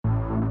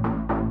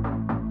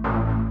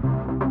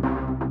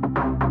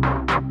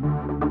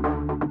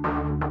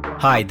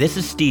Hi, this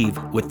is Steve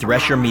with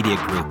Thresher Media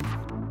Group.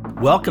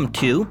 Welcome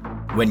to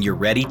When You're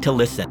Ready to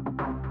Listen.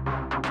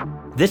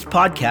 This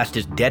podcast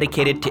is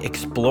dedicated to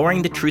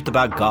exploring the truth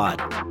about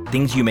God,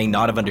 things you may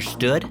not have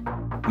understood,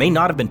 may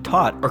not have been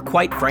taught, or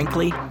quite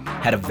frankly,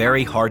 had a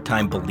very hard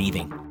time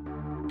believing.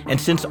 And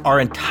since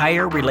our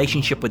entire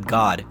relationship with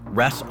God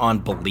rests on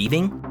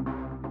believing,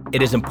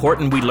 it is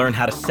important we learn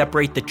how to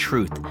separate the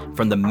truth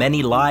from the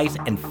many lies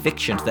and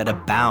fictions that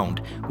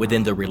abound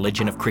within the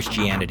religion of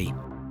Christianity.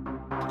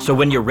 So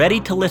when you're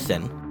ready to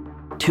listen,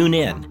 tune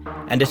in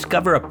and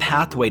discover a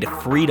pathway to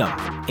freedom,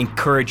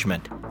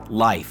 encouragement,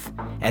 life,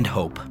 and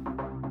hope.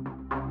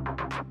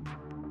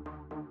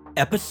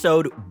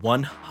 Episode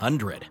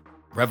 100,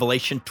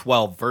 Revelation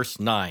 12, verse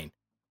 9.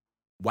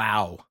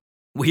 Wow,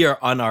 we are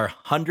on our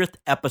 100th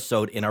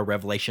episode in our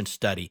Revelation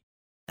study,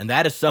 and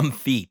that is some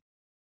feat.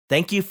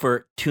 Thank you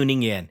for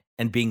tuning in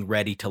and being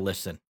ready to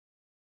listen.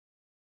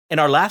 In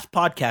our last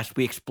podcast,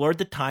 we explored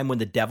the time when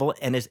the devil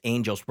and his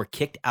angels were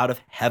kicked out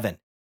of heaven,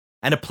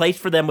 and a place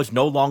for them was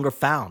no longer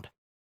found.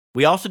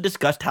 We also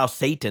discussed how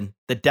Satan,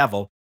 the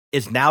devil,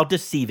 is now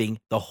deceiving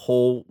the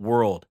whole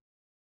world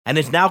and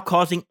is now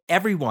causing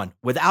everyone,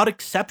 without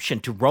exception,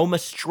 to roam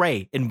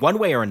astray in one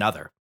way or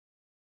another.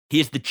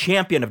 He is the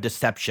champion of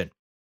deception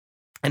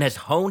and has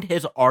honed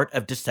his art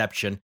of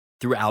deception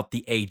throughout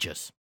the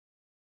ages.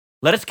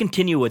 Let us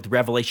continue with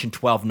Revelation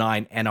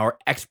 12:9 and our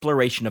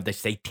exploration of the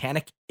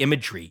satanic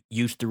imagery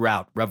used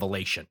throughout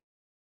Revelation.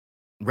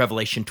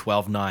 Revelation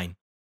 12:9.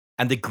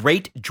 And the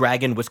great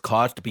dragon was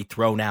caused to be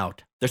thrown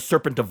out, the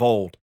serpent of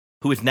old,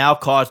 who is now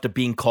caused to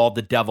being called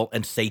the devil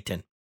and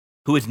Satan,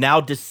 who is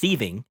now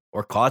deceiving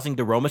or causing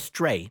to roam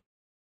astray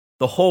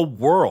the whole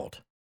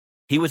world.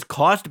 He was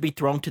caused to be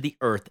thrown to the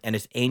earth, and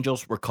his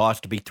angels were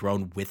caused to be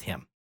thrown with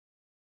him.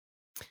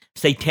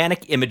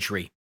 Satanic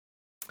imagery.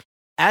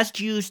 As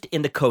used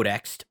in the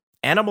Codex,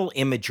 animal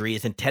imagery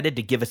is intended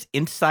to give us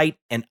insight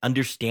and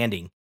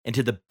understanding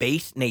into the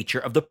base nature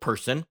of the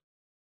person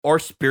or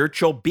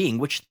spiritual being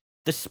which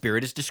the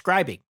spirit is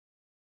describing.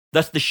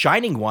 Thus, the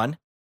Shining One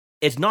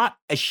is not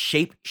a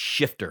shape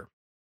shifter,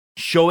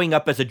 showing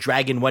up as a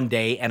dragon one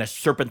day and a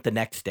serpent the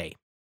next day.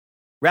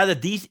 Rather,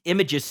 these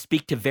images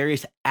speak to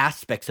various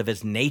aspects of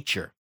his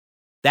nature,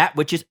 that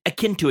which is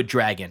akin to a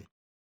dragon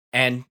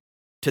and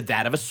to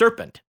that of a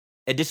serpent.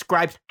 It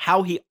describes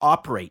how he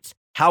operates,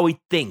 how he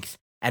thinks,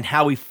 and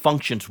how he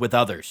functions with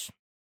others.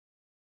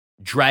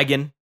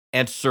 Dragon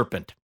and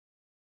serpent.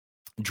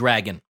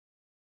 Dragon.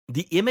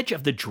 The image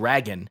of the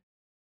dragon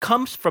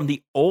comes from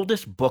the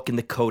oldest book in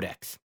the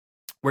Codex,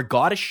 where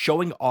God is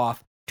showing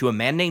off to a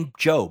man named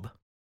Job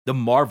the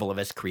marvel of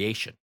his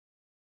creation.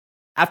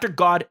 After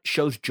God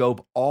shows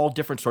Job all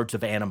different sorts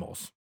of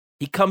animals,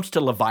 he comes to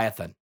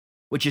Leviathan,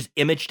 which is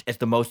imaged as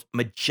the most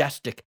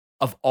majestic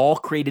of all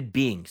created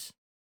beings.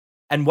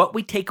 And what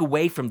we take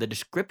away from the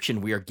description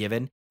we are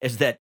given is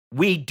that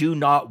we do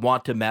not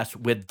want to mess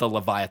with the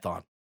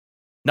Leviathan.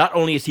 Not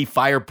only is he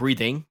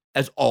fire-breathing,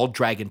 as all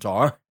dragons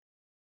are,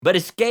 but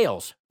his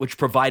scales, which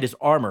provide his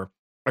armor,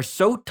 are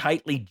so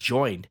tightly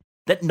joined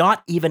that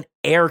not even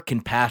air can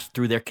pass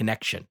through their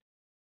connection.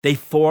 They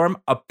form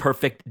a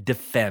perfect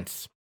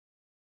defense.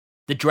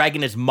 The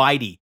dragon is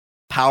mighty,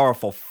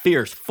 powerful,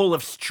 fierce, full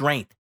of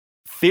strength,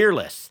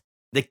 fearless,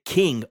 the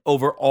king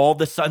over all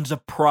the sons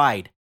of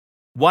pride,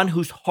 one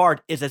whose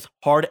heart is as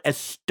hard as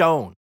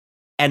stone,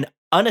 and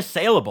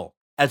unassailable,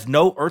 as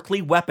no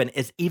earthly weapon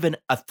is even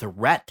a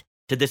threat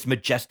to this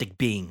majestic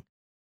being.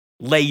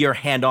 Lay your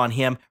hand on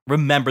him,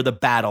 remember the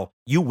battle,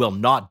 you will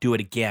not do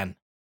it again.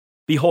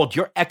 Behold,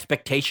 your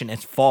expectation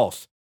is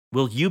false.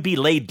 Will you be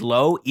laid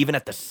low even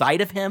at the sight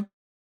of him?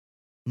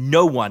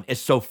 No one is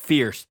so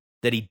fierce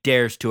that he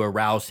dares to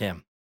arouse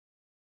him.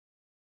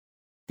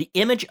 The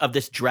image of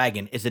this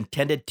dragon is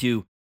intended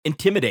to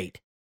intimidate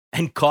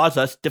and cause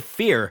us to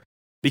fear,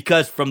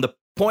 because from the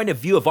point of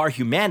view of our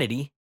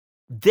humanity,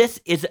 this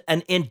is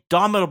an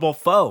indomitable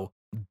foe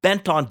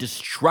bent on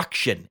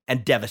destruction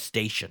and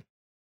devastation.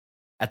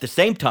 At the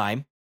same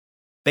time,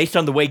 based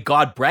on the way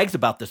God brags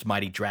about this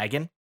mighty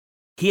dragon,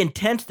 he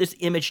intends this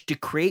image to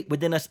create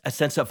within us a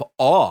sense of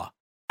awe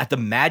at the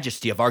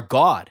majesty of our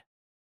God.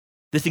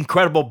 This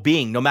incredible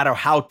being, no matter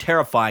how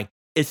terrifying,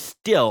 is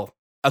still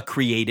a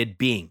created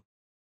being.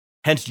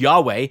 Hence,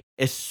 Yahweh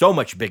is so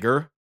much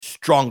bigger,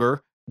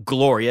 stronger,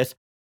 glorious,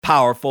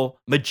 powerful,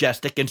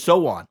 majestic, and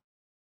so on.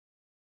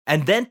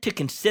 And then to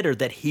consider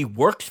that he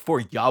works for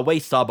Yahweh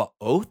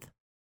Sabaoth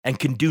and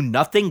can do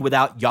nothing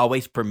without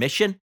Yahweh's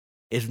permission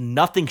is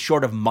nothing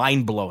short of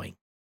mind-blowing.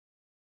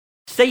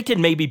 Satan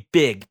may be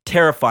big,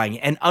 terrifying,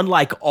 and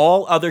unlike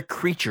all other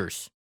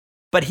creatures,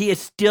 but he is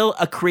still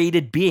a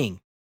created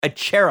being, a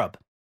cherub,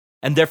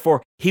 and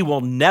therefore he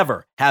will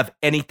never have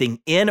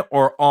anything in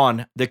or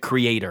on the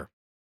Creator.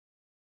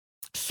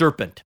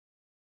 Serpent.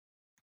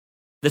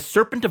 The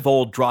serpent of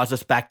old draws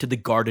us back to the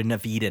Garden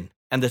of Eden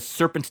and the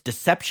serpent's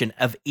deception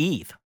of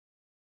Eve.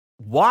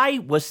 Why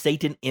was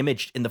Satan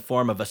imaged in the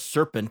form of a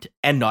serpent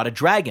and not a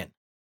dragon?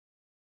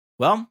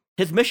 Well,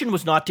 his mission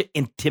was not to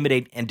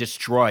intimidate and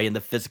destroy in the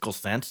physical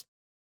sense,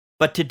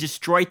 but to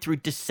destroy through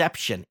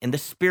deception in the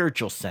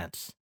spiritual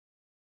sense.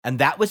 And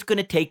that was going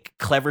to take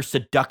clever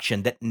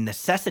seduction that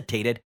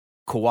necessitated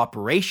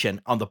cooperation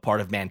on the part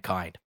of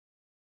mankind.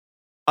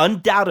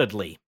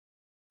 Undoubtedly,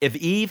 if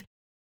Eve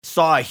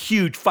saw a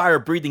huge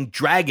fire-breathing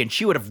dragon,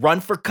 she would have run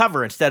for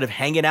cover instead of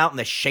hanging out in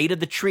the shade of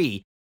the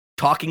tree,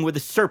 talking with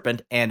the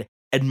serpent and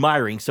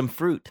admiring some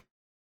fruit.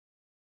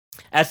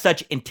 As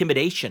such,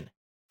 intimidation,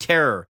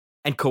 terror,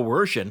 and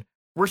coercion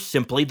were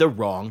simply the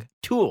wrong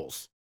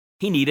tools.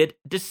 He needed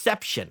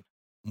deception,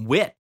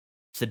 wit,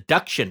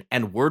 seduction,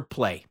 and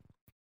wordplay.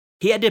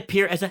 He had to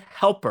appear as a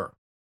helper,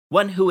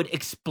 one who would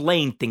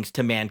explain things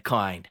to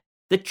mankind,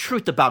 the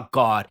truth about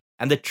God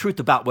and the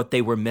truth about what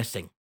they were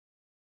missing.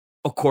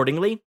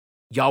 Accordingly,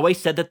 Yahweh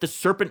said that the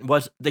serpent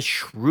was the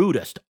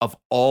shrewdest of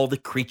all the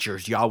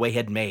creatures Yahweh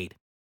had made.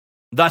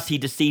 Thus, he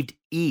deceived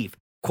Eve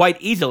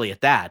quite easily at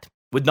that,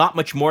 with not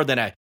much more than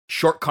a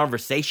short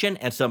conversation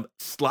and some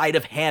sleight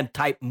of hand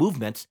type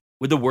movements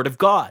with the word of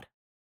God.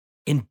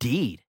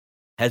 Indeed,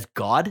 has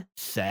God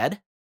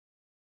said?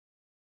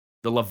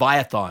 The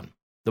Leviathan,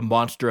 the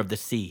monster of the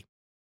sea.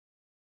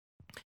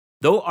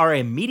 Though our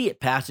immediate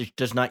passage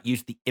does not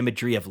use the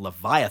imagery of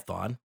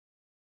Leviathan,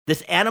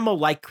 this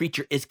animal-like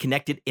creature is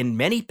connected in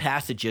many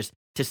passages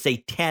to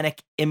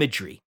satanic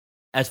imagery.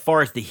 As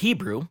far as the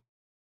Hebrew,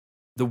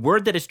 the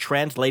word that is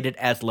translated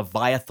as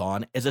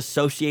Leviathan is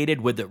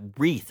associated with a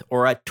wreath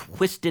or a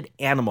twisted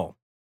animal,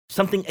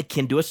 something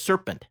akin to a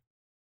serpent.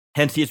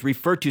 Hence, he is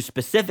referred to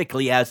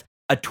specifically as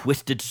a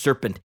twisted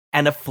serpent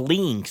and a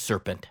fleeing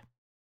serpent.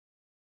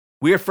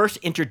 We are first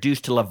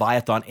introduced to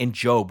Leviathan in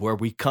Job, where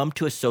we come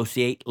to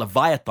associate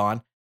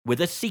Leviathan with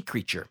a sea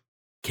creature.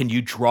 Can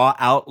you draw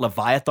out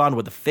Leviathan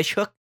with a fish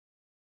hook?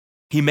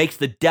 He makes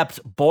the depths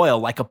boil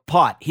like a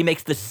pot. He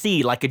makes the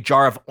sea like a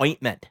jar of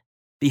ointment.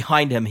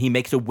 Behind him, he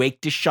makes a wake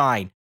to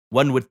shine.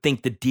 One would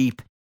think the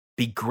deep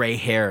be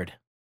gray-haired.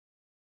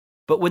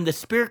 But when the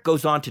Spirit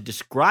goes on to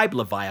describe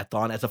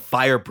Leviathan as a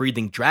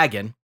fire-breathing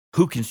dragon,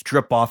 who can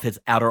strip off his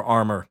outer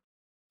armor?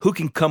 Who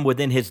can come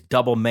within his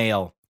double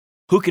mail?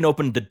 Who can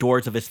open the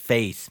doors of his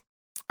face?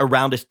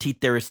 Around his teeth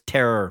there is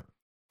terror.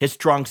 His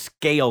strong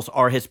scales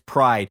are his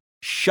pride,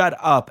 shut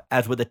up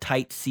as with a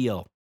tight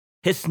seal.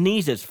 His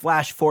sneezes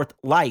flash forth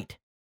light.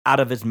 Out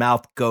of his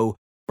mouth go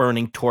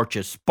burning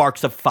torches.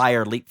 Sparks of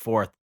fire leap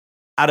forth.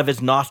 Out of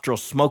his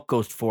nostrils smoke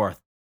goes forth,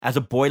 as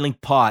a boiling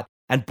pot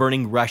and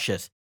burning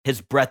rushes.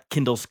 His breath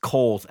kindles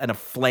coals, and a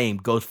flame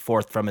goes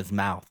forth from his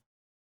mouth.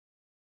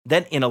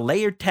 Then in a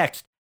layered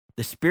text,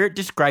 the Spirit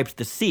describes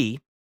the sea,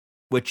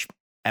 which,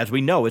 as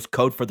we know, is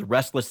code for the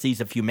restless seas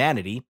of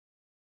humanity,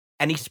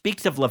 and he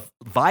speaks of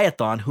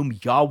Leviathan, whom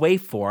Yahweh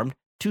formed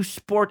to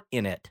sport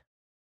in it.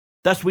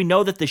 Thus we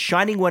know that the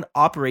Shining One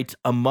operates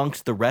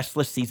amongst the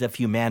restless seas of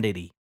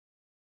humanity.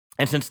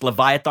 And since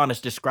Leviathan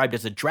is described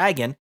as a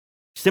dragon,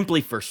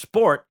 simply for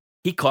sport,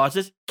 he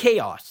causes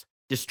chaos,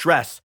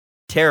 distress,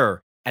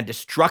 terror, and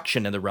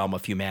destruction in the realm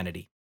of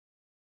humanity.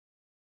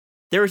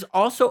 There is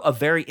also a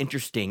very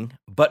interesting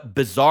but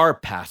bizarre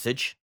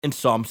passage in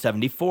Psalm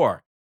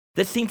 74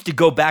 that seems to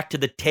go back to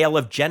the tale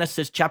of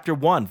Genesis chapter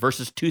 1,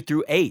 verses 2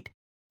 through 8,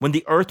 when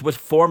the earth was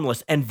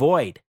formless and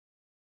void,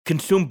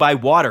 consumed by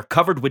water,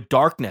 covered with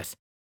darkness,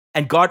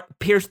 and God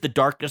pierced the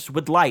darkness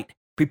with light,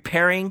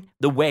 preparing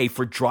the way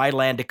for dry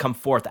land to come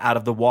forth out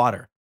of the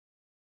water.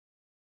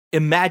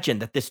 Imagine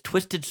that this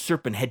twisted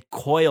serpent had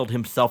coiled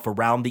himself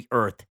around the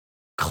earth,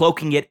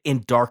 cloaking it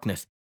in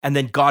darkness, and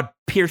then God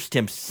pierced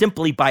him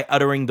simply by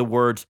uttering the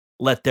words,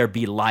 "Let there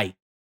be light."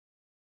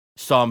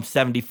 Psalm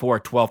 74,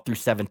 12 through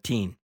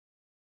 17.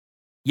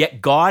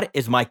 Yet God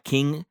is my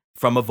king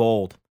from of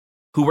old,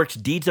 who works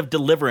deeds of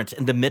deliverance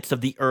in the midst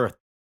of the earth.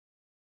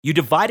 You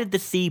divided the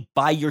sea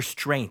by your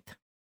strength.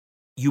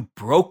 You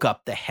broke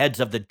up the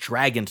heads of the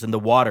dragons in the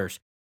waters.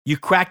 You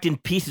cracked in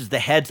pieces the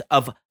heads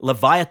of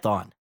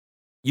Leviathan.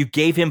 You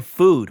gave him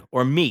food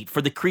or meat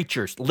for the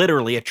creatures,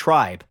 literally a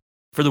tribe,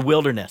 for the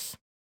wilderness.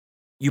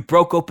 You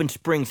broke open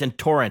springs and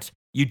torrents.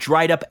 You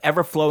dried up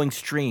ever-flowing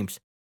streams.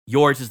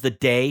 Yours is the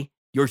day,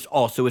 yours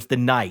also is the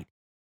night.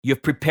 You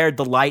have prepared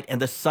the light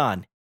and the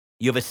sun.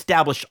 You have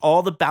established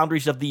all the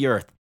boundaries of the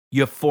earth.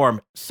 You have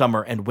formed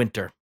summer and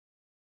winter.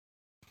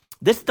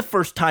 This is the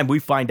first time we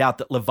find out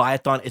that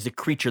Leviathan is a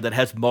creature that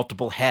has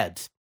multiple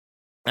heads,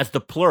 as the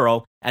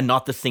plural and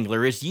not the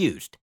singular is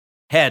used.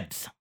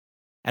 Heads.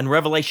 And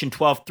Revelation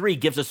 12:3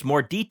 gives us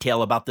more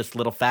detail about this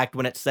little fact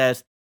when it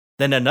says,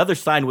 "Then another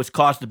sign was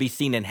caused to be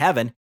seen in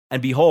heaven,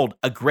 and behold,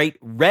 a great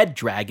red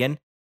dragon,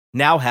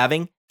 now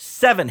having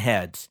 7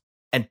 heads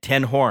and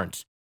 10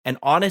 horns, and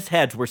on his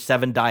heads were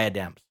 7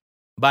 diadems."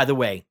 By the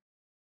way,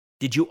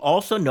 did you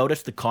also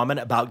notice the comment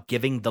about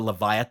giving the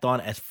Leviathan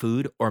as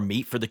food or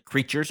meat for the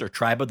creatures or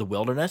tribe of the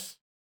wilderness?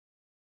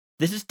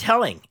 This is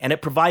telling, and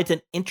it provides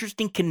an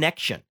interesting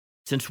connection,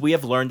 since we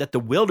have learned that the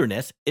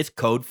wilderness is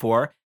code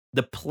for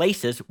the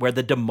places where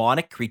the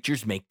demonic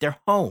creatures make their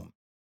home.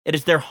 It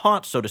is their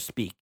haunt, so to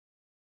speak.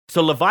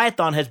 So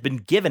Leviathan has been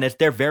given as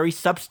their very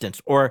substance,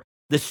 or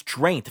the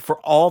strength for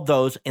all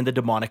those in the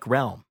demonic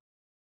realm.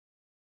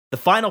 The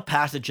final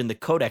passage in the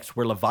Codex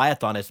where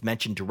Leviathan is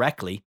mentioned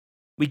directly,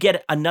 we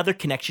get another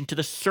connection to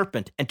the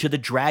serpent and to the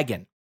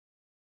dragon.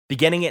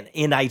 Beginning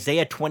in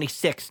Isaiah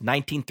 26,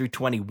 19 through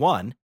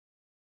 21,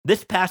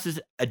 this passage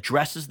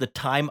addresses the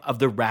time of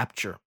the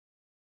rapture,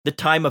 the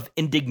time of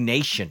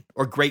indignation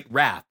or great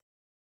wrath,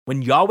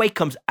 when Yahweh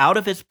comes out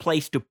of his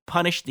place to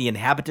punish the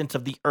inhabitants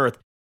of the earth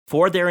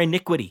for their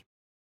iniquity.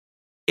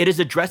 It is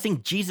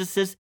addressing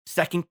Jesus'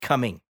 second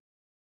coming.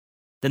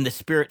 Then the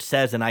Spirit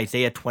says in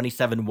Isaiah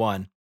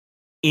 27:1,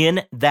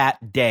 in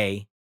that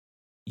day,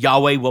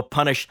 Yahweh will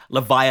punish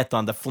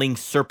Leviathan, the fleeing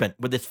serpent,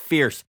 with his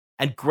fierce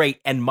and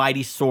great and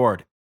mighty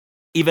sword,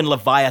 even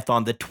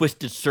Leviathan, the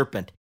twisted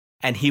serpent,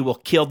 and he will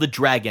kill the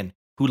dragon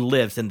who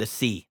lives in the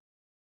sea.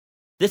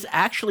 This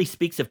actually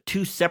speaks of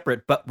two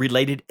separate but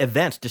related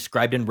events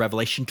described in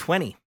Revelation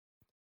 20.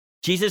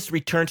 Jesus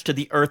returns to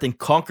the earth and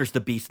conquers the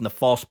beast and the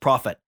false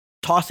prophet,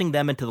 tossing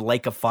them into the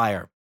lake of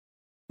fire.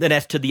 Then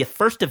as to the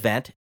first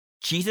event,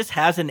 Jesus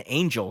has an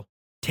angel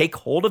take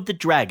hold of the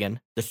dragon,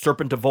 the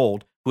serpent of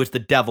old, who is the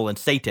devil and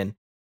Satan,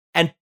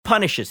 and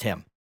punishes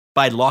him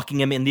by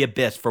locking him in the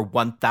abyss for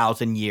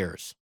 1,000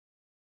 years.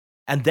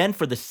 And then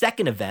for the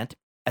second event,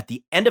 at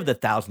the end of the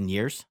 1,000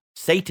 years,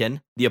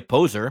 Satan, the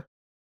opposer,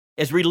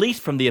 is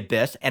released from the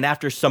abyss, and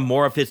after some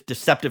more of his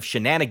deceptive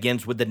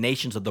shenanigans with the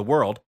nations of the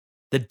world,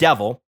 the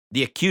devil,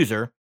 the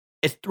accuser,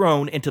 is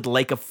thrown into the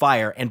lake of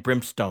fire and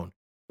brimstone,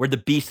 where the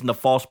beast and the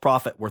false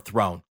prophet were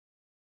thrown,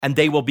 and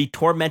they will be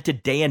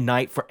tormented day and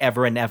night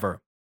forever and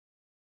ever.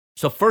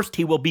 So first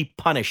he will be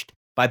punished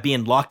by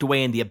being locked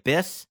away in the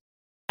abyss,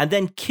 and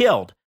then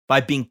killed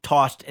by being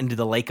tossed into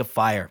the lake of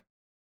fire.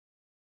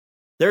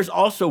 There's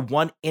also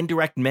one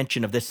indirect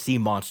mention of this sea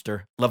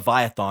monster,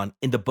 Leviathan,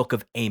 in the book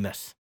of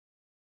Amos.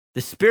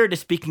 The Spirit is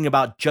speaking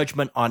about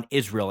judgment on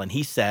Israel, and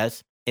he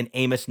says in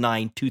Amos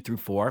 9, 2 through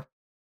 4,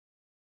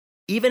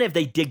 even if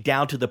they dig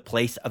down to the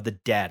place of the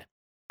dead,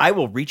 I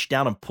will reach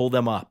down and pull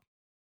them up.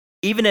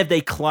 Even if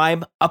they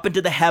climb up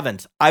into the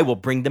heavens, I will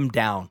bring them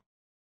down.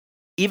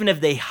 Even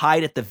if they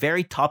hide at the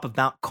very top of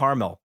Mount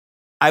Carmel,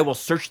 I will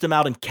search them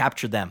out and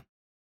capture them.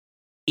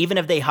 Even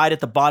if they hide at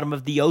the bottom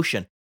of the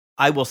ocean,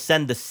 I will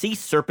send the sea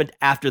serpent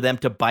after them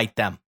to bite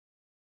them.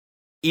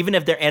 Even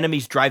if their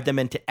enemies drive them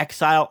into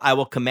exile, I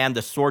will command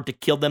the sword to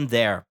kill them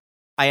there.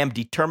 I am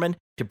determined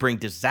to bring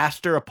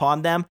disaster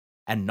upon them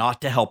and not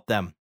to help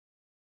them.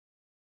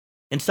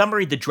 In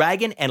summary, the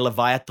dragon and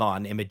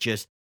Leviathan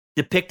images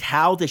depict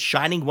how the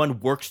Shining One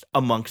works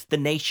amongst the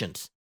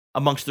nations,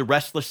 amongst the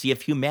restless sea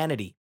of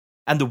humanity,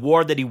 and the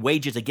war that he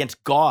wages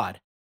against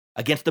God,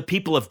 against the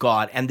people of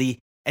God and the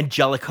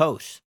angelic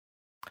hosts.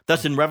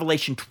 Thus, in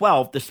Revelation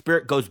 12, the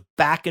Spirit goes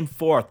back and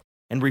forth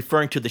in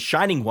referring to the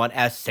Shining One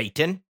as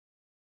Satan,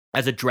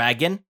 as a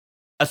dragon,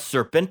 a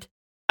serpent,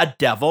 a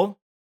devil,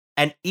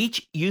 and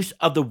each use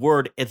of the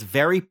word is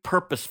very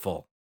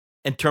purposeful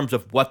in terms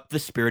of what the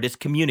Spirit is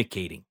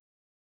communicating.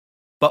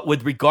 But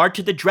with regard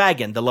to the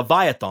dragon, the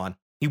Leviathan,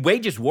 he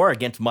wages war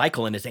against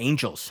Michael and his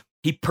angels.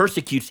 He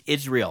persecutes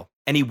Israel,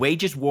 and he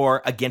wages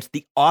war against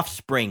the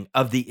offspring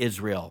of the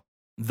Israel,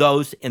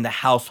 those in the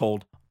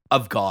household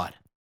of God.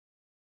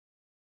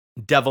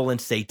 Devil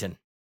and Satan.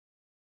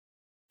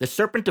 The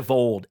serpent of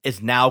old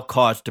is now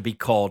caused to be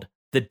called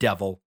the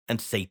devil and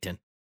Satan.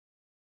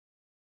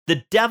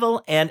 The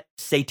devil and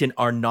Satan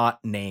are not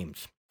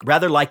names.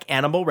 Rather, like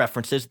animal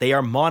references, they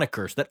are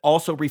monikers that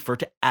also refer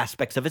to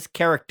aspects of his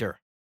character.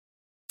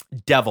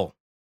 Devil.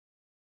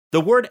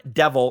 The word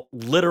devil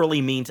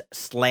literally means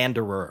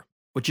slanderer,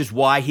 which is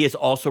why he is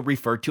also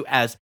referred to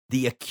as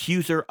the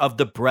accuser of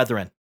the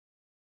brethren.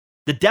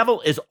 The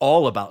devil is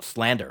all about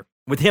slander.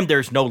 With him, there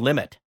is no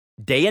limit.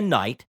 Day and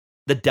night,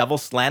 the devil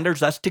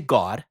slanders us to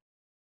God.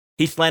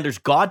 He slanders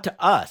God to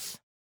us.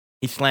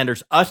 He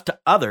slanders us to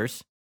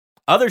others,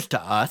 others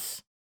to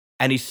us,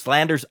 and he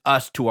slanders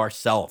us to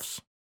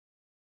ourselves.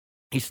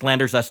 He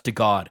slanders us to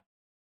God.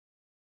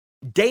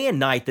 Day and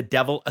night, the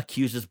devil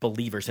accuses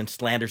believers and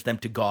slanders them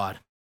to God.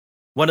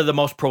 One of the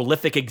most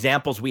prolific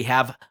examples we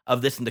have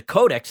of this in the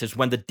Codex is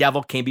when the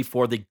devil came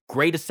before the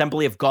great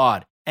assembly of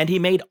God, and he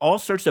made all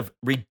sorts of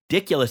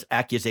ridiculous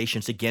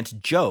accusations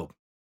against Job,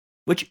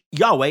 which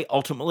Yahweh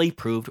ultimately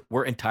proved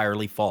were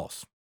entirely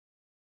false.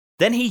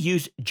 Then he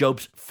used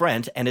Job's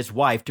friends and his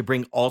wife to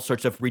bring all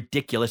sorts of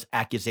ridiculous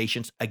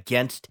accusations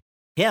against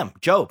him,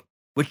 Job,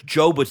 which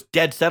Job was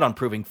dead set on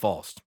proving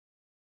false.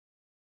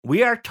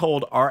 We are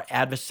told our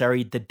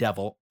adversary, the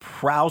devil,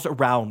 prowls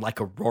around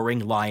like a roaring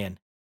lion,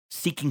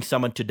 seeking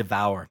someone to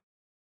devour.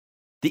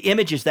 The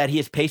image is that he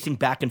is pacing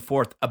back and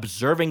forth,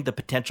 observing the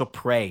potential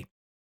prey,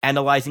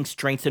 analyzing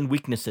strengths and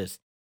weaknesses,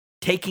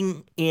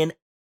 taking in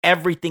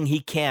everything he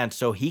can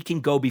so he can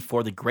go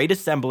before the great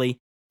assembly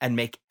and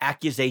make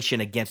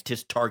accusation against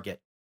his target.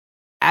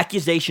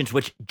 Accusations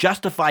which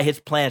justify his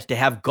plans to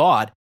have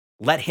God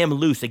let him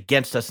loose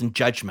against us in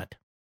judgment.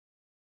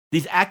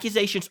 These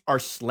accusations are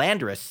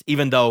slanderous,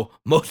 even though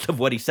most of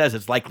what he says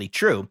is likely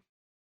true.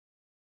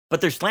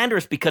 But they're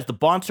slanderous because the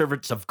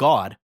bondservants of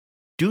God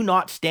do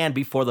not stand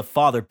before the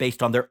Father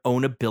based on their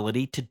own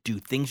ability to do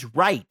things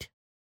right.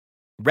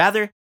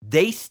 Rather,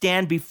 They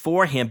stand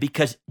before him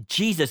because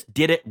Jesus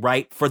did it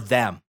right for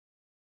them.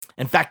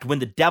 In fact, when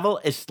the devil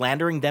is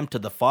slandering them to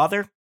the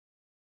Father,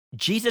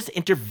 Jesus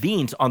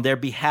intervenes on their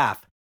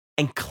behalf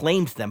and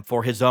claims them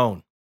for his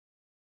own.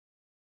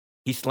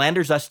 He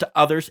slanders us to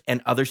others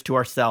and others to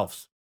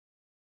ourselves.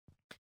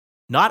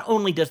 Not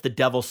only does the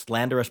devil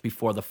slander us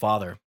before the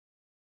Father,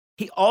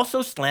 he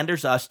also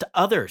slanders us to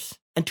others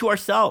and to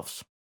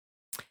ourselves.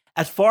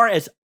 As far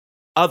as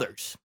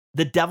others,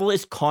 the devil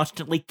is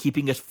constantly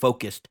keeping us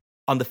focused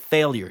on the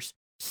failures,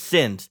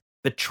 sins,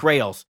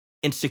 betrayals,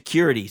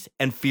 insecurities,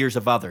 and fears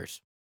of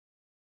others.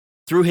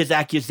 Through his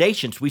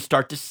accusations, we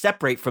start to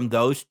separate from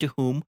those to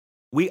whom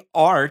we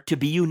are to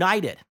be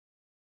united.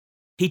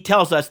 He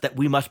tells us that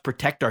we must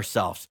protect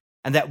ourselves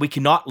and that we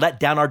cannot let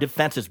down our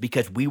defenses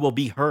because we will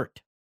be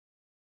hurt.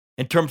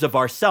 In terms of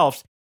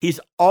ourselves, he's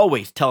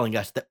always telling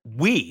us that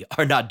we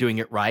are not doing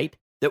it right,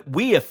 that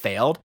we have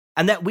failed,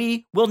 and that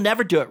we will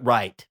never do it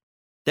right,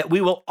 that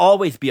we will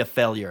always be a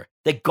failure,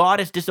 that God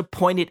is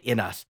disappointed in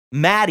us,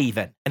 mad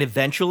even, and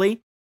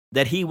eventually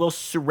that he will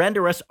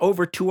surrender us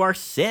over to our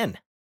sin.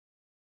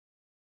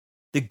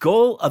 The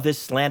goal of his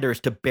slander is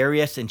to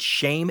bury us in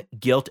shame,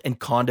 guilt, and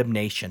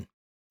condemnation,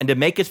 and to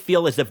make us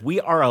feel as if we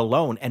are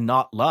alone and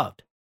not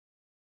loved.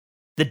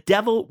 The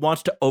devil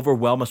wants to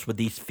overwhelm us with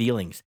these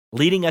feelings,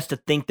 leading us to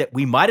think that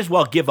we might as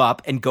well give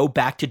up and go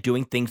back to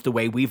doing things the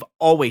way we've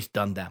always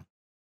done them.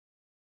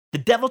 The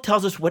devil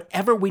tells us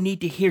whatever we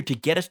need to hear to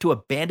get us to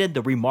abandon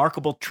the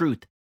remarkable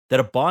truth that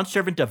a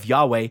bondservant of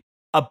Yahweh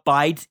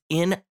abides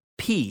in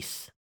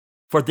peace,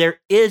 for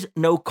there is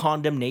no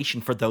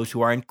condemnation for those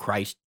who are in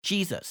Christ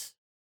Jesus.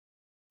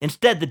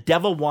 Instead, the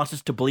devil wants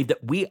us to believe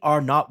that we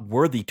are not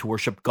worthy to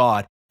worship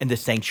God in the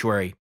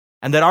sanctuary,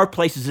 and that our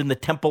place is in the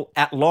temple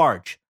at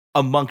large,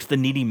 amongst the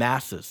needy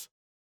masses.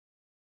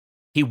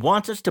 He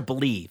wants us to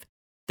believe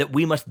that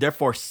we must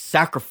therefore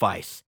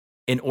sacrifice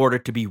in order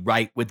to be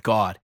right with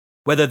God,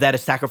 whether that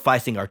is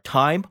sacrificing our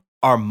time,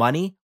 our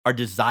money, our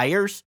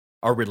desires,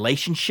 our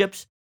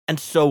relationships, and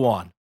so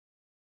on.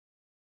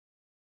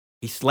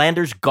 He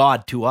slanders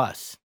God to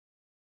us.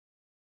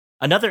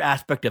 Another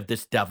aspect of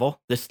this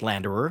devil, this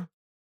slanderer,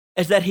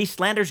 is that he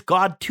slanders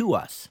God to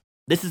us.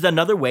 This is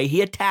another way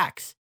he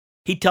attacks.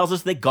 He tells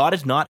us that God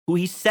is not who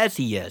he says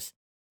he is,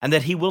 and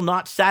that he will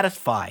not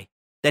satisfy,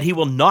 that he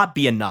will not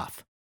be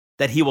enough,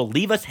 that he will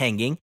leave us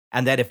hanging,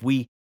 and that if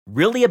we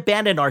really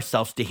abandon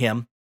ourselves to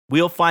him,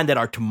 we'll find that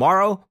our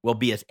tomorrow will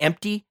be as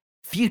empty,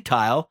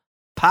 futile,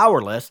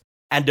 powerless,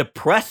 and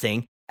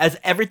depressing as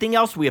everything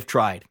else we have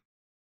tried.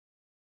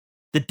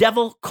 The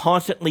devil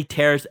constantly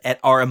tears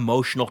at our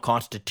emotional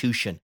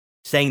constitution,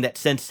 saying that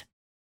since,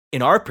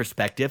 in our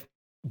perspective,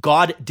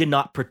 God did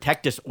not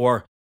protect us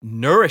or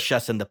nourish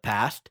us in the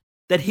past,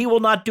 that he will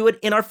not do it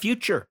in our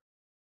future.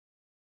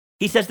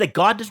 He says that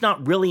God does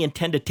not really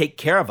intend to take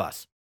care of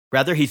us.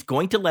 Rather, he's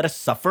going to let us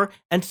suffer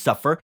and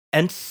suffer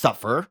and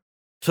suffer,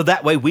 so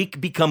that way we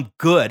can become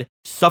good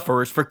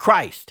sufferers for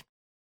Christ.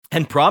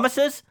 And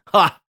promises?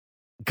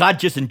 God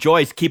just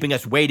enjoys keeping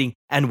us waiting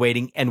and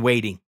waiting and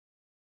waiting.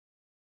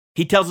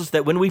 He tells us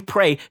that when we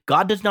pray,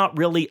 God does not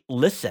really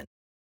listen,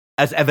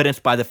 as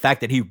evidenced by the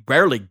fact that he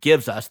rarely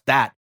gives us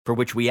that for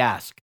which we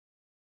ask.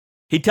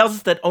 He tells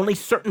us that only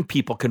certain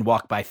people can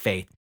walk by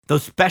faith,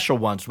 those special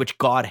ones which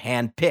God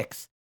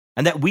handpicks,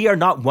 and that we are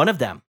not one of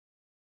them.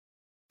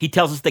 He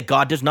tells us that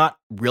God does not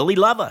really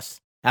love us.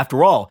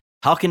 After all,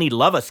 how can he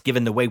love us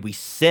given the way we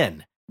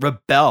sin,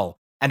 rebel,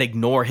 and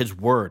ignore his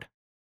word?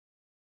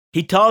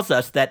 He tells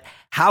us that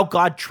how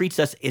God treats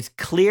us is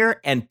clear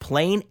and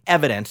plain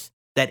evidence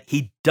that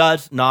he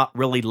does not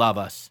really love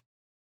us.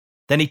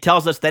 Then he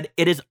tells us that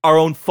it is our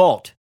own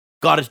fault.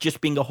 God is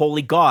just being a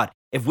holy God.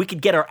 If we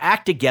could get our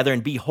act together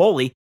and be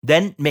holy,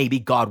 then maybe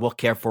God will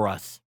care for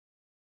us.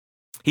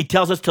 He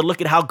tells us to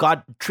look at how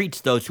God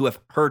treats those who have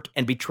hurt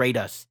and betrayed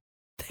us.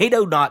 They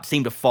do not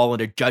seem to fall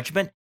into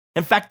judgment.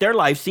 In fact, their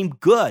lives seem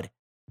good,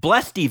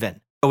 blessed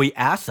even. So he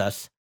asks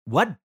us,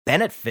 what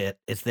benefit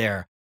is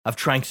there of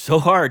trying so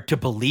hard to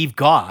believe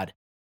God,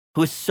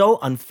 who is so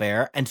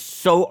unfair and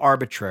so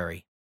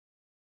arbitrary?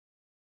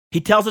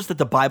 He tells us that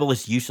the Bible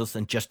is useless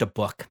and just a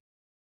book.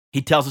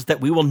 He tells us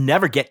that we will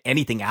never get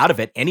anything out of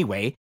it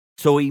anyway,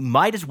 so we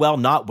might as well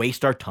not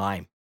waste our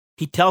time.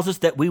 He tells us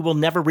that we will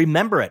never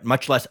remember it,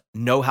 much less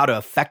know how to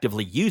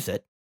effectively use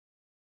it.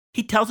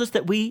 He tells us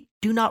that we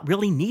do not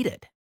really need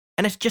it,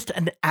 and it's just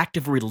an act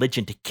of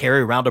religion to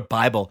carry around a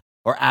Bible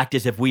or act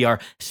as if we are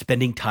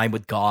spending time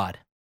with God.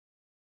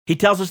 He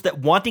tells us that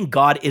wanting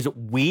God is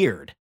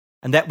weird,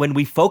 and that when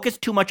we focus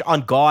too much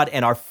on God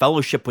and our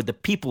fellowship with the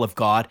people of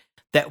God,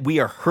 that we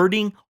are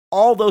hurting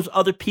all those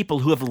other people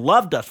who have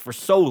loved us for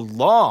so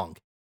long,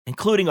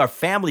 including our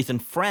families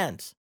and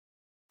friends.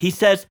 He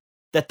says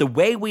that the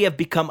way we have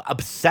become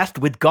obsessed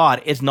with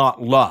God is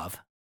not love,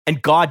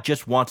 and God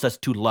just wants us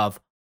to love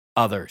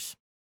others.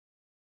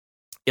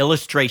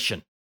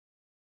 Illustration.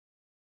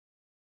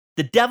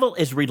 The devil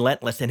is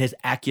relentless in his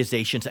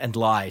accusations and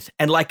lies,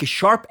 and like a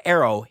sharp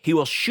arrow, he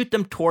will shoot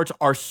them towards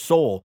our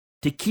soul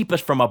to keep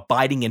us from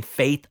abiding in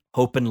faith,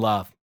 hope, and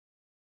love.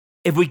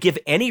 If we give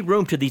any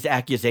room to these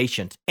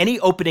accusations, any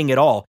opening at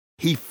all,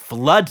 he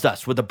floods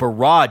us with a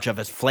barrage of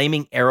his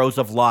flaming arrows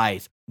of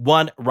lies,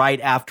 one right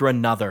after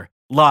another,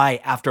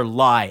 lie after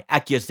lie,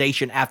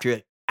 accusation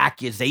after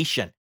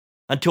accusation,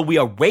 until we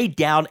are weighed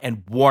down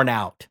and worn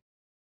out.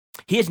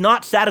 He is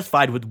not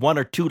satisfied with one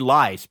or two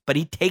lies, but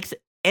he takes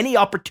any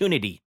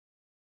opportunity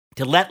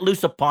to let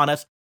loose upon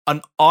us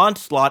an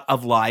onslaught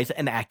of lies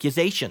and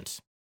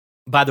accusations.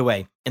 By the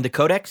way, in the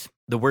Codex,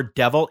 the word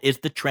devil is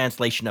the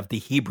translation of the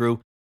Hebrew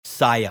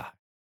Sair,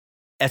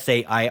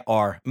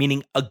 S-A-I-R,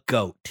 meaning a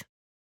goat.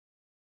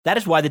 That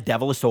is why the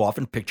devil is so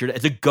often pictured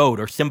as a goat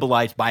or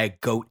symbolized by a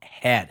goat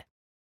head.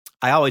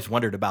 I always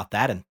wondered about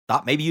that and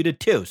thought maybe you did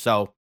too.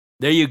 So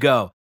there you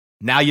go.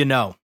 Now you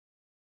know.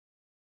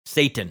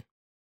 Satan.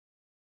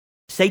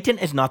 Satan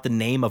is not the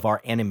name of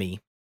our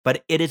enemy,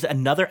 but it is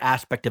another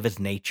aspect of his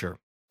nature.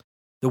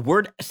 The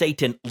word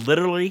Satan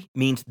literally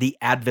means the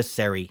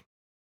adversary,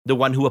 the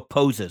one who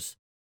opposes,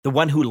 the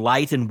one who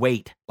lies in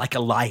wait like a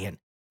lion,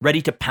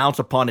 ready to pounce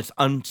upon its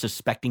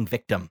unsuspecting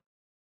victim.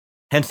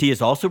 Hence, he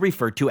is also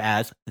referred to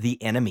as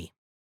the enemy.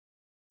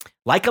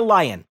 Like a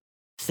lion,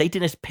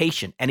 Satan is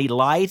patient and he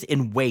lies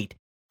in wait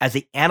as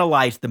he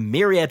analyzes the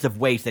myriads of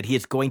ways that he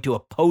is going to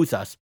oppose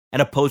us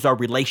and oppose our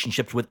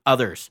relationships with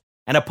others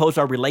and oppose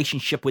our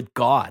relationship with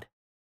God.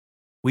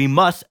 We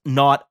must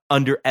not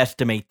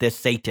underestimate this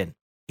Satan.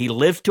 He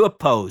lives to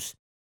oppose,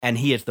 and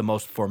he is the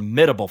most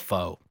formidable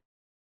foe.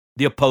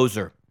 The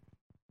opposer.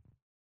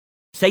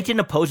 Satan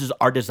opposes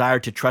our desire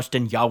to trust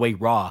in Yahweh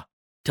Ra,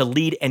 to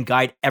lead and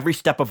guide every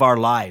step of our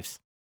lives.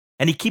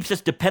 And he keeps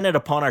us dependent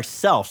upon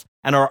ourselves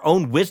and our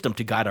own wisdom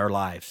to guide our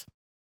lives.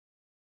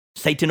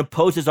 Satan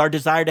opposes our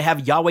desire to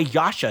have Yahweh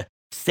Yasha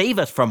save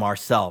us from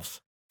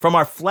ourselves, from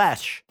our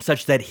flesh,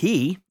 such that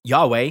he,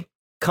 Yahweh,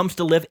 comes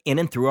to live in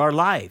and through our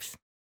lives.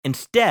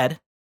 Instead,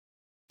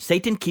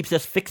 Satan keeps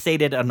us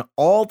fixated on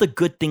all the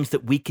good things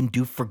that we can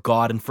do for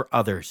God and for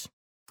others.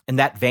 In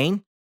that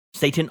vein,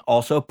 Satan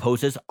also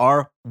opposes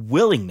our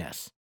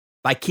willingness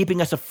by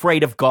keeping us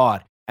afraid of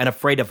God and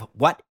afraid of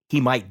what he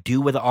might do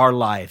with our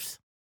lives.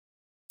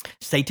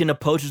 Satan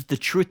opposes the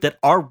truth that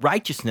our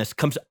righteousness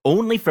comes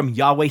only from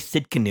Yahweh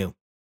Sidkenu,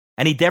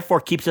 and he therefore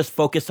keeps us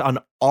focused on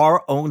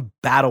our own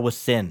battle with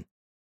sin,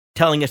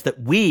 telling us that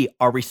we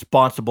are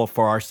responsible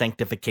for our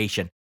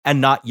sanctification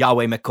and not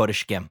Yahweh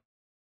Mekodeshkim.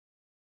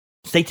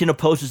 Satan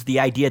opposes the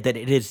idea that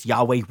it is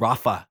Yahweh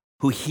Rapha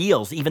who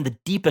heals even the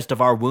deepest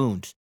of our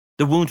wounds,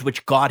 the wounds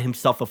which God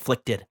himself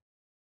afflicted.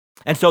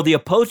 And so the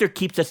opposer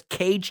keeps us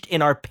caged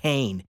in our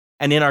pain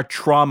and in our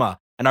trauma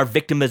and our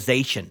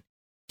victimization,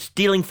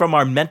 stealing from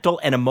our mental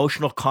and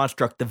emotional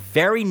construct the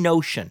very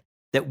notion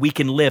that we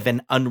can live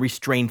in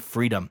unrestrained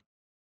freedom.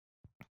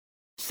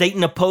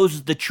 Satan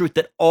opposes the truth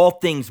that all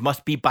things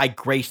must be by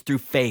grace through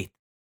faith,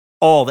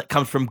 all that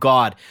comes from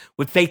God,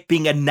 with faith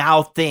being a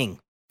now thing,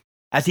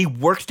 as he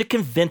works to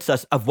convince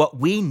us of what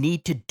we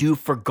need to do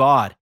for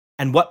God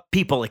and what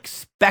people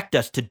expect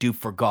us to do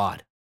for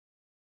God.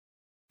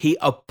 He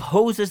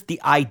opposes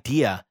the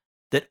idea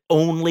that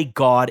only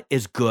God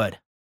is good,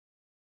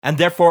 and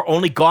therefore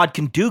only God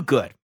can do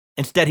good.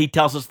 Instead, he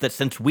tells us that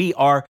since we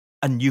are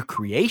a new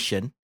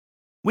creation,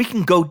 we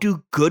can go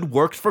do good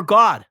works for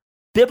God,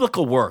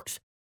 biblical works,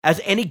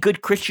 as any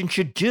good Christian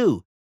should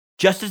do,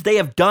 just as they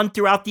have done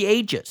throughout the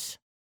ages.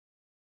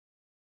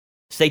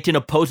 Satan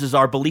opposes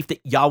our belief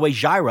that Yahweh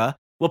Jireh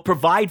will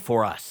provide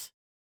for us,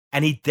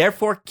 and he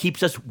therefore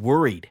keeps us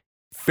worried,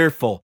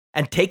 fearful,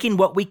 and taking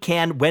what we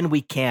can when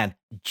we can,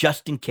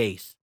 just in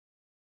case.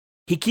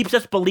 He keeps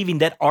us believing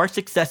that our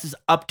success is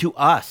up to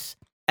us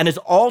and is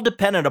all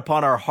dependent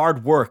upon our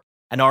hard work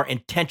and our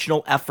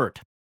intentional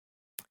effort.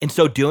 In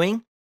so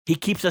doing, he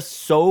keeps us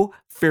so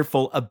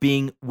fearful of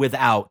being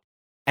without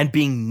and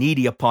being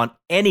needy upon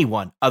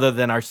anyone other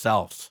than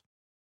ourselves.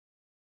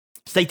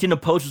 Satan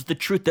opposes the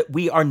truth that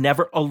we are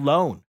never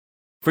alone,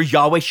 for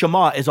Yahweh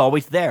Shammah is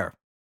always there.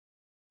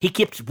 He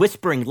keeps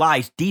whispering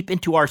lies deep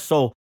into our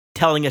soul,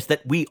 telling us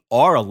that we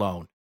are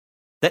alone,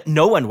 that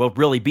no one will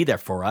really be there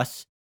for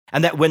us,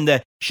 and that when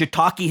the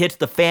shiitake hits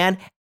the fan,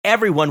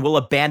 everyone will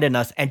abandon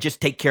us and just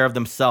take care of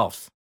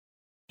themselves.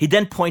 He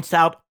then points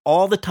out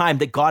all the time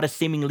that God has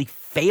seemingly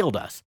failed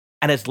us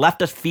and has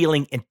left us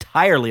feeling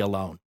entirely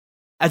alone,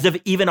 as if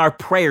even our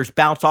prayers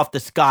bounce off the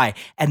sky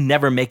and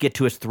never make it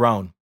to his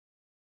throne.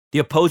 The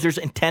opposer's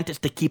intent is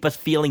to keep us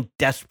feeling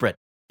desperate,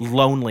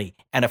 lonely,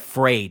 and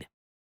afraid.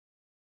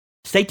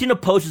 Satan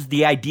opposes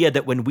the idea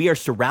that when we are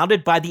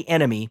surrounded by the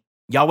enemy,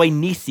 Yahweh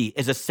Nisi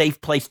is a safe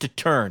place to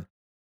turn,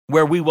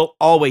 where we will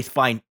always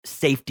find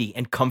safety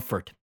and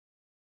comfort.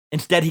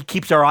 Instead, he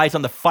keeps our eyes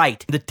on the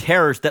fight, the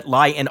terrors that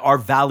lie in our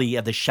valley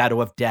of the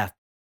shadow of death.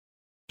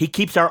 He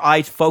keeps our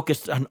eyes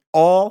focused on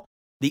all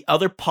the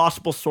other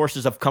possible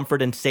sources of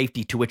comfort and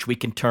safety to which we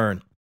can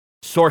turn,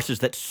 sources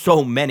that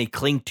so many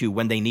cling to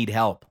when they need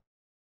help.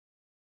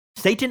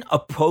 Satan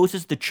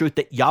opposes the truth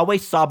that Yahweh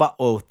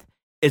Sabaoth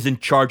is in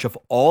charge of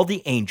all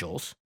the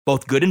angels,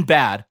 both good and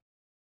bad,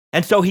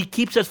 and so he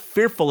keeps us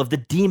fearful of the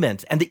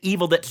demons and the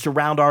evil that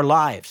surround our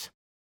lives.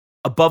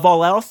 Above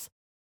all else,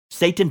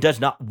 Satan does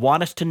not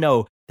want us to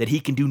know that he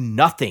can do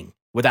nothing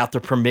without the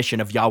permission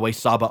of Yahweh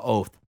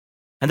Sabaoth,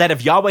 and that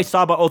if Yahweh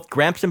Sabaoth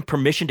grants him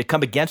permission to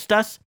come against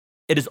us,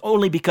 it is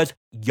only because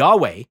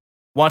Yahweh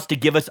wants to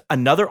give us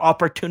another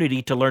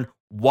opportunity to learn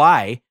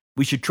why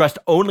we should trust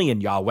only in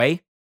Yahweh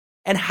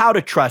and how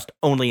to trust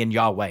only in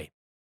Yahweh.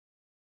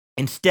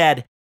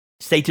 Instead,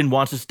 Satan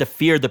wants us to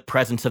fear the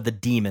presence of the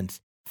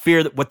demons,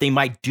 fear what they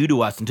might do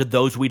to us and to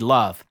those we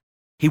love.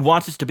 He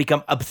wants us to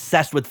become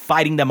obsessed with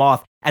fighting them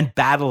off and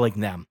battling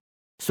them,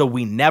 so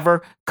we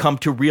never come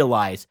to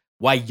realize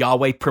why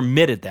Yahweh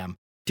permitted them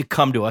to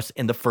come to us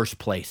in the first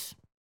place.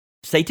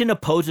 Satan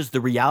opposes the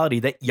reality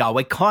that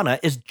Yahweh Kana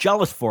is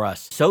jealous for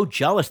us, so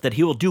jealous that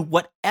he will do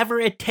whatever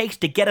it takes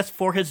to get us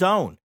for his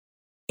own,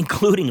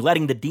 including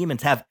letting the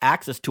demons have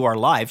access to our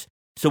lives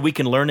so we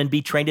can learn and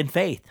be trained in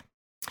faith.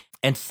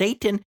 And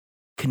Satan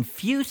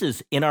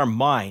confuses in our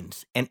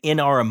minds and in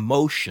our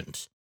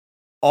emotions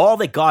all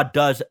that God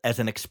does as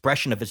an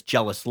expression of his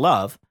jealous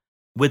love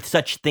with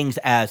such things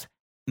as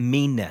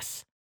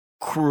meanness,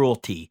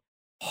 cruelty,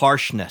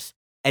 harshness,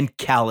 and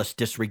callous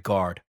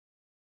disregard.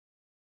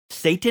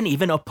 Satan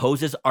even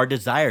opposes our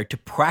desire to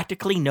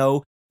practically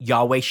know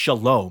Yahweh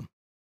Shalom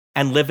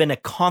and live in a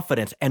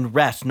confidence and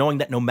rest, knowing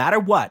that no matter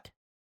what,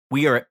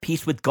 we are at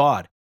peace with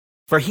God,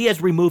 for he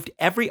has removed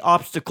every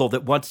obstacle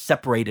that once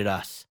separated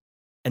us.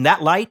 In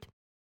that light,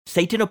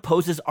 Satan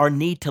opposes our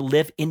need to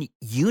live in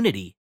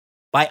unity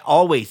by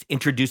always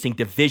introducing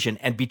division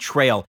and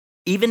betrayal,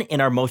 even in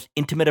our most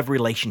intimate of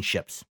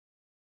relationships.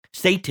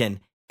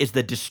 Satan is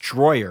the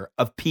destroyer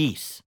of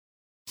peace.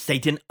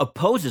 Satan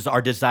opposes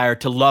our desire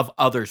to love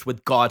others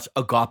with God's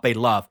agape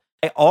love,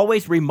 by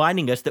always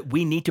reminding us that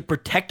we need to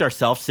protect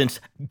ourselves since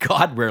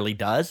God rarely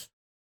does.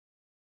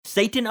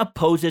 Satan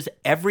opposes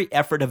every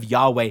effort of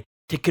Yahweh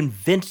to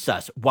convince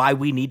us why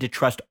we need to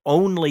trust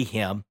only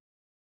him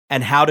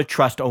and how to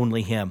trust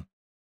only him.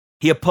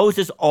 He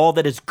opposes all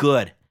that is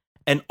good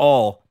and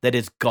all that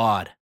is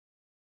God,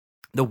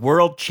 the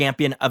world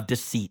champion of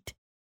deceit.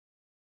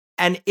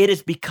 And it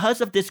is because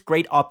of this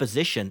great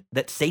opposition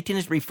that Satan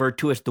is referred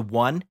to as the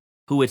one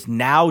who is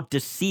now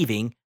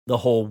deceiving the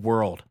whole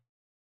world.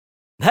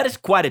 That is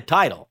quite a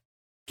title.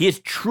 He is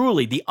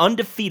truly the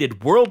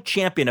undefeated world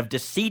champion of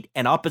deceit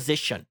and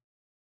opposition.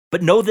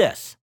 But know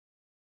this,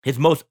 his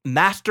most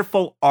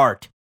masterful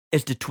art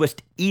is to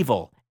twist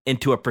evil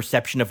into a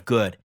perception of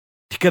good,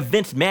 to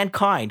convince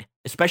mankind,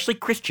 especially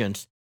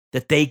Christians,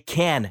 that they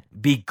can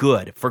be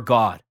good for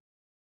God,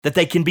 that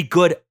they can be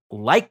good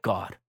like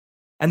God,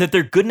 and that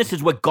their goodness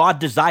is what God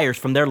desires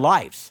from their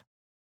lives.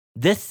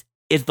 This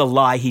is the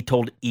lie he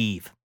told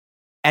Eve,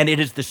 and it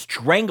is the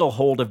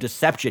stranglehold of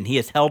deception he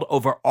has held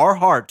over our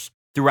hearts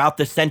throughout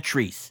the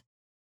centuries.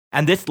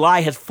 And this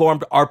lie has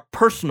formed our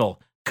personal,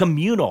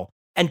 communal,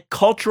 and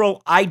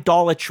cultural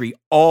idolatry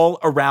all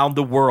around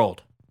the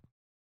world.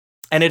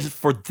 And it is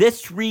for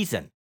this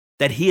reason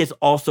that he is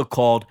also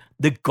called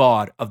the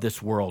God of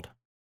this world.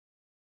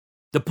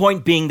 The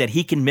point being that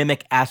he can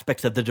mimic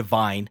aspects of the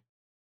divine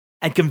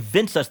and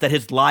convince us that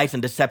his lies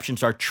and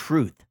deceptions are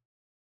truth.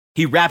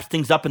 He wraps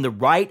things up in the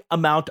right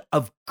amount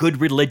of good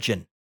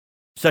religion,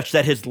 such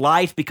that his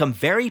lies become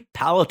very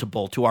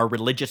palatable to our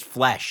religious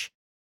flesh,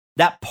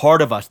 that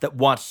part of us that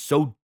wants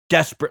so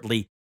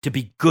desperately to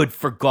be good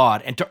for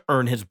God and to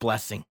earn his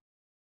blessing.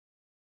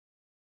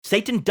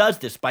 Satan does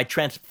this by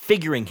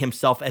transfiguring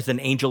himself as an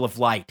angel of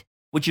light,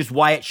 which is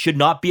why it should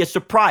not be a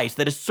surprise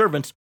that his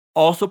servants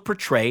also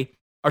portray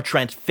or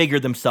transfigure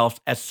themselves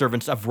as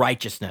servants of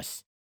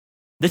righteousness.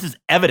 This is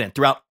evident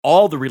throughout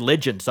all the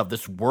religions of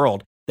this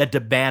world that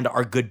demand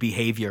our good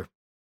behavior.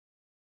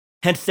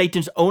 Hence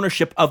Satan's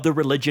ownership of the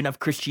religion of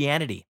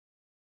Christianity.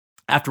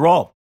 After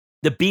all,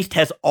 the beast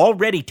has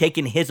already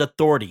taken his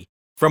authority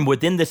from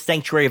within the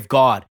sanctuary of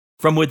God,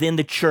 from within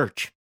the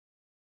church.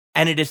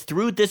 And it is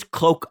through this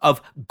cloak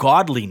of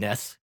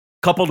godliness,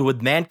 coupled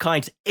with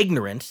mankind's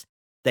ignorance,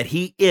 that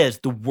he is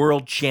the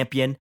world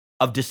champion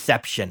of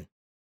deception,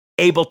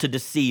 able to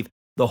deceive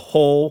the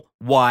whole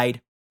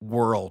wide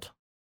world.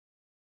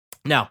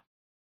 Now,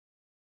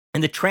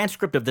 in the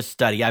transcript of this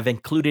study, I've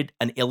included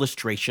an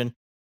illustration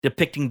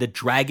depicting the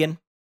dragon,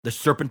 the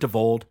serpent of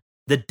old,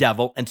 the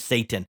devil, and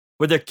Satan,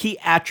 with their key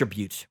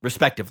attributes,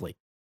 respectively.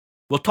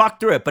 We'll talk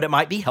through it, but it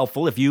might be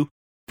helpful if you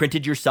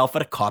printed yourself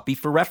out a copy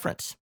for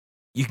reference.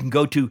 You can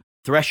go to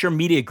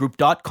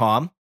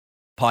threshermediagroup.com,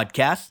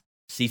 podcast,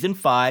 season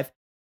 5,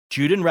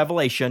 Jude and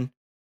Revelation,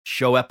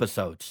 show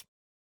episodes.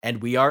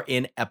 And we are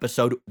in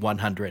episode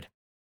 100.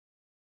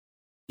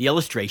 The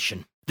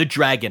illustration, the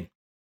dragon,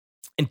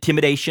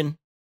 intimidation,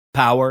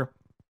 power,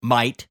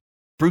 might,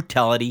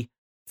 brutality,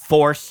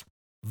 force,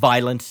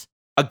 violence,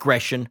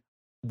 aggression,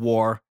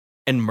 war,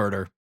 and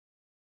murder.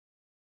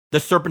 The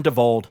serpent of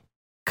old,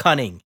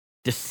 cunning,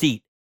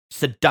 deceit,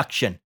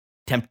 seduction,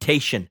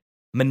 temptation,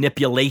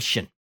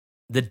 manipulation.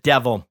 The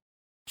devil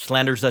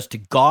slanders us to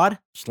God,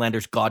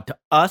 slanders God to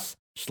us,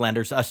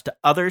 slanders us to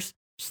others,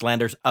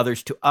 slanders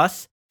others to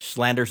us,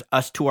 slanders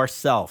us to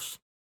ourselves.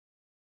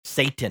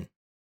 Satan,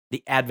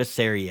 the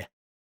adversary,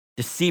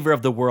 deceiver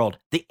of the world,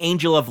 the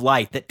angel of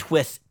light that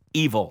twists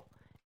evil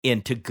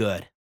into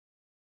good.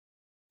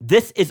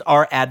 This is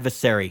our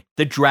adversary,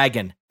 the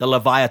dragon, the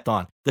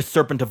Leviathan, the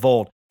serpent of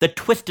old, the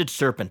twisted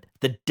serpent,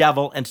 the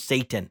devil and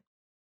Satan.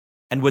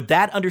 And with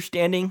that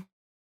understanding,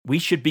 we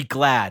should be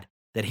glad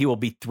that he will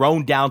be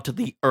thrown down to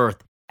the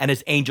earth and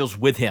his angels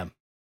with him.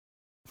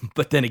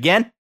 But then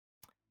again,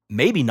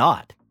 maybe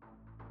not.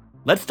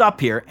 Let's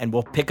stop here and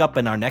we'll pick up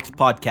in our next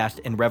podcast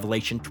in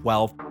Revelation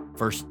 12,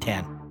 verse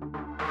 10.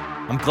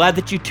 I'm glad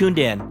that you tuned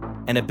in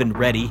and have been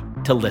ready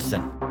to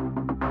listen.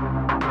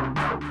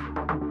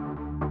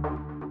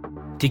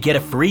 To get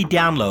a free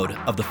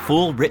download of the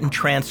full written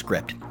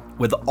transcript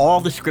with all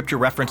the scripture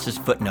references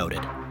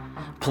footnoted,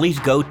 please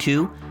go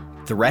to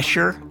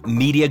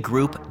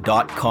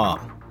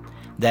threshermediagroup.com.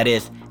 That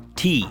is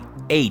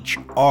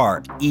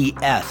THRESHER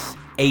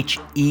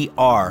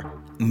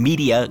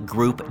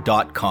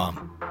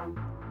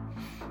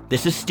mediagroup.com.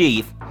 This is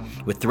Steve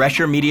with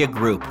Thresher Media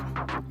Group.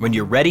 When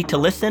you're ready to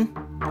listen,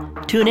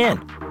 tune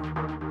in.